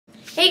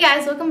Hey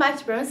guys, welcome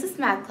back to Sis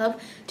Math Club.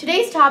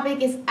 Today's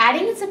topic is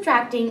adding and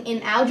subtracting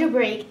in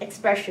algebraic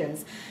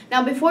expressions.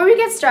 Now before we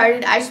get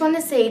started, I just want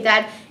to say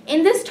that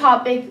in this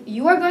topic,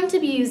 you are going to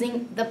be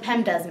using the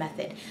Pemdas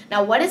method.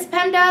 Now what is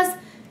Pemdas?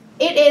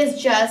 It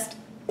is just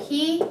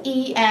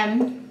P-E-M-D-A-S,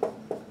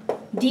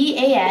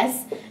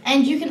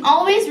 and you can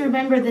always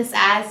remember this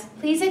as,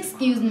 please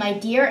excuse my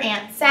dear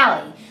Aunt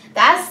Sally.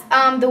 That's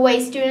the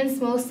way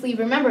students mostly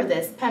remember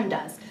this,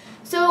 Pemdas.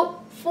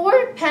 So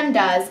for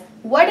Pemdas,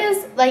 what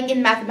is, like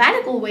in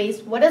mathematical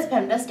ways, what does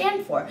Pemdas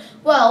stand for?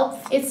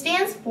 Well, it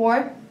stands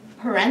for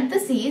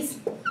parentheses,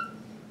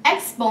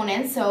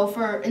 exponents, so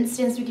for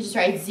instance we could just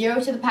write 0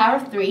 to the power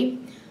of 3,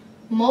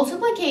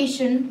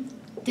 multiplication,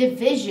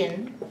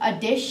 division,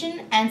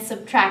 addition, and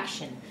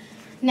subtraction.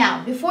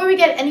 Now, before we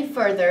get any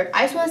further,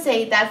 I just want to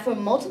say that for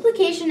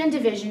multiplication and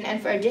division and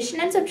for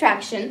addition and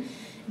subtraction,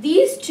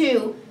 these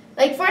two,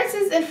 like for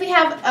instance, if we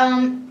have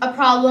a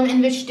problem in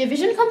which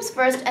division comes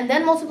first and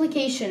then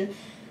multiplication,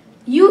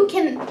 you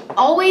can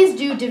always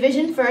do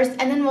division first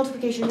and then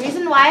multiplication.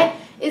 Reason why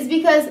is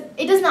because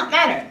it does not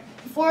matter.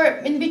 For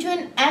in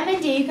between M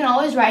and D, you can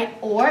always write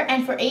or,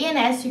 and for A and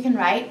S, you can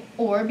write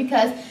or,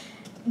 because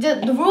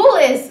the rule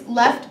is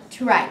left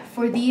to right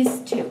for these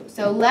two.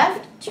 So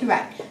left to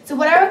right. So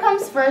whatever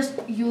comes first,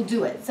 you'll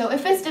do it. So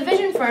if it's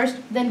division first,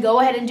 then go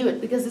ahead and do it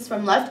because it's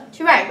from left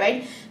to right,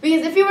 right?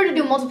 Because if you were to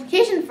do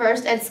multiplication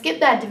first and skip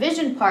that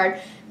division part,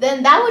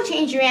 then that would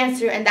change your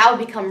answer and that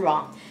would become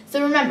wrong. So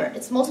remember,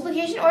 it's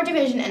multiplication or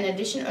division and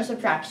addition or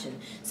subtraction.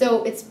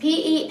 So it's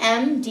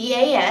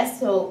P-E-M-D-A-S,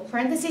 so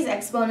parentheses,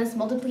 exponents,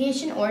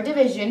 multiplication or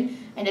division,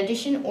 and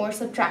addition or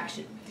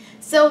subtraction.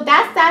 So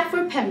that's that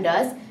for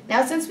Pemdas.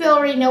 Now since we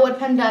already know what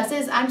Pemdas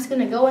is, I'm just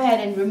going to go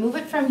ahead and remove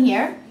it from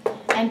here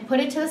and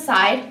put it to the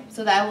side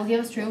so that will give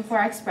us room for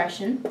our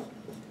expression.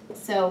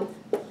 So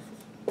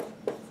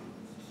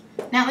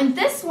now in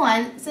this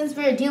one, since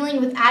we're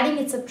dealing with adding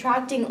and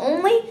subtracting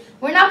only,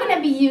 we're not going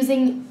to be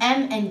using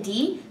M and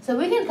D, so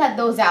we can cut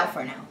those out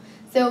for now.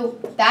 So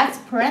that's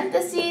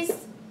parentheses,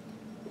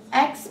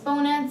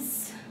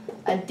 exponents,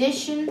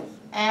 addition,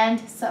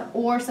 and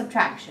or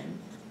subtraction.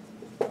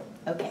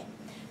 Okay,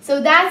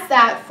 so that's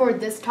that for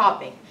this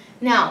topic.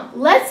 Now,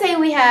 let's say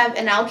we have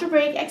an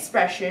algebraic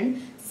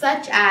expression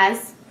such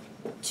as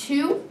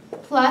 2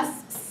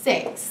 plus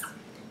 6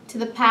 to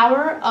the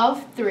power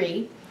of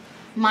 3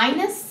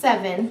 minus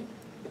 7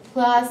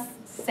 plus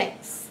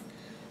 6.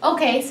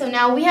 Okay, so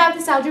now we have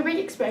this algebraic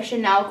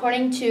expression. Now,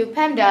 according to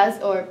Pemdas,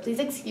 or please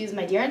excuse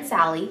my dear Aunt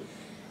Sally,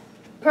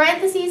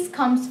 parentheses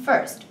comes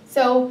first.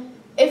 So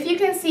if you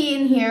can see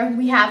in here,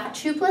 we have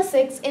 2 plus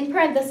 6 in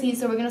parentheses,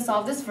 so we're going to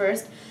solve this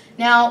first.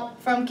 Now,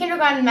 from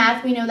kindergarten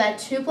math, we know that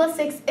 2 plus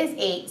 6 is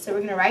 8, so we're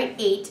going to write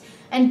 8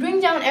 and bring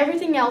down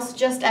everything else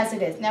just as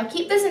it is. Now,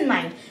 keep this in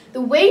mind. The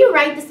way you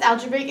write this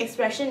algebraic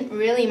expression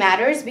really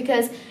matters,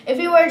 because if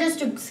you were just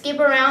to skip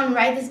around and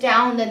write this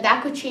down, then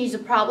that could change the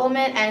problem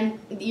and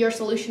your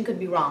solution could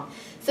be wrong.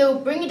 So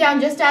bring it down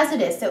just as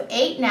it is. So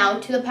 8 now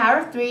to the power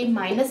of 3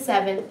 minus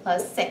 7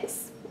 plus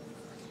 6.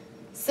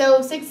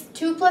 So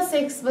 2 plus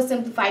 6 was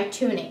simplified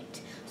to an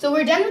 8. So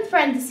we're done with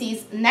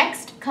parentheses.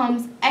 Next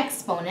comes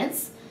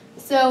exponents.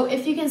 So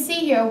if you can see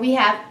here, we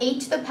have 8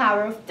 to the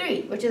power of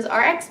 3, which is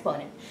our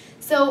exponent.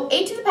 So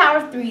 8 to the power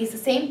of 3 is the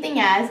same thing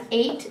as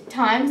 8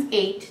 times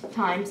 8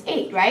 times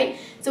 8, right?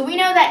 So we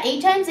know that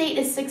 8 times 8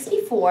 is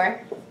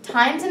 64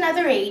 times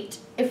another 8.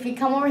 If we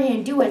come over here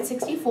and do it,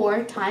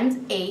 64 times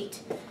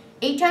 8.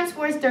 8 times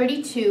 4 is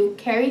 32,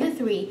 carry the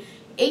 3.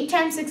 8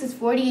 times 6 is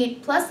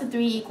 48 plus the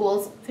 3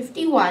 equals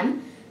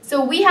 51.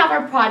 So we have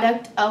our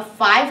product of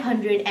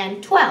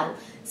 512.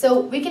 So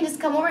we can just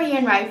come over here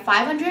and write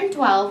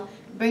 512,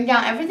 bring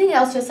down everything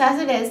else just as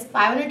it is,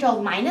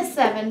 512 minus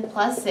 7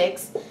 plus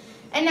 6,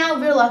 and now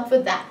we're left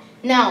with that.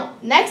 Now,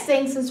 next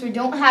thing, since we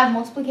don't have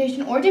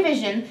multiplication or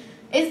division,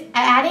 is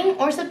adding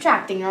or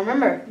subtracting. Now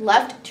remember,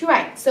 left to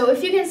right. So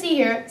if you can see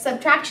here,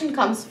 subtraction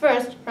comes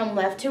first from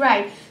left to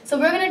right. So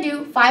we're going to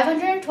do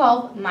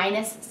 512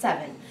 minus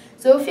 7.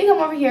 So if you come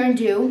over here and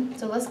do,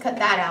 so let's cut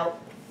that out.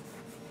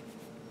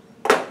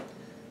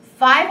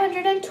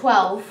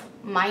 512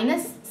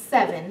 minus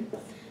 7.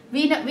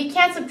 We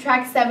can't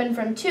subtract 7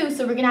 from 2,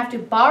 so we're going to have to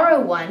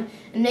borrow 1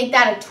 and make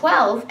that a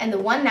 12, and the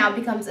 1 now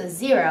becomes a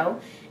 0.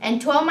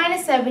 And 12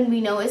 minus 7 we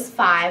know is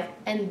 5,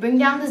 and bring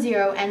down the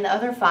 0 and the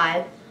other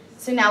 5.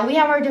 So now we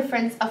have our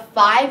difference of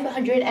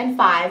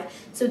 505,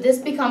 so this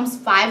becomes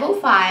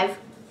 505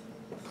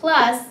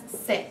 plus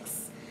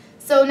 6.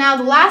 So now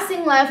the last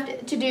thing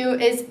left to do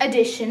is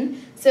addition.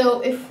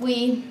 So if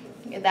we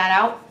get that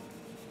out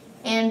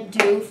and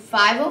do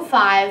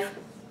 505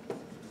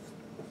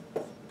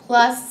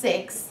 plus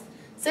 6.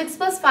 6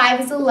 plus 5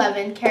 is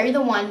 11, carry the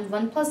 1,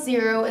 1 plus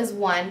 0 is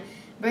 1,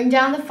 bring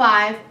down the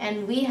 5,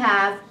 and we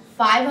have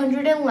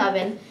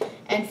 511,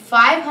 and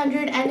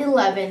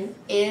 511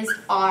 is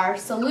our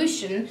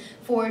solution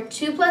for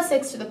 2 plus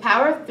 6 to the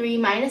power of 3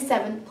 minus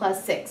 7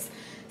 plus 6.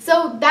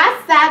 So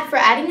that's that for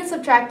adding and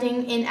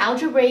subtracting in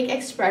algebraic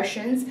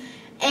expressions.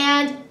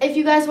 And if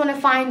you guys want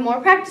to find more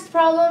practice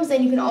problems,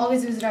 then you can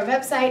always visit our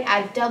website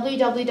at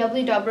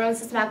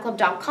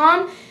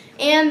www.sismathclub.com,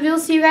 and we'll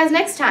see you guys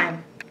next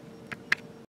time.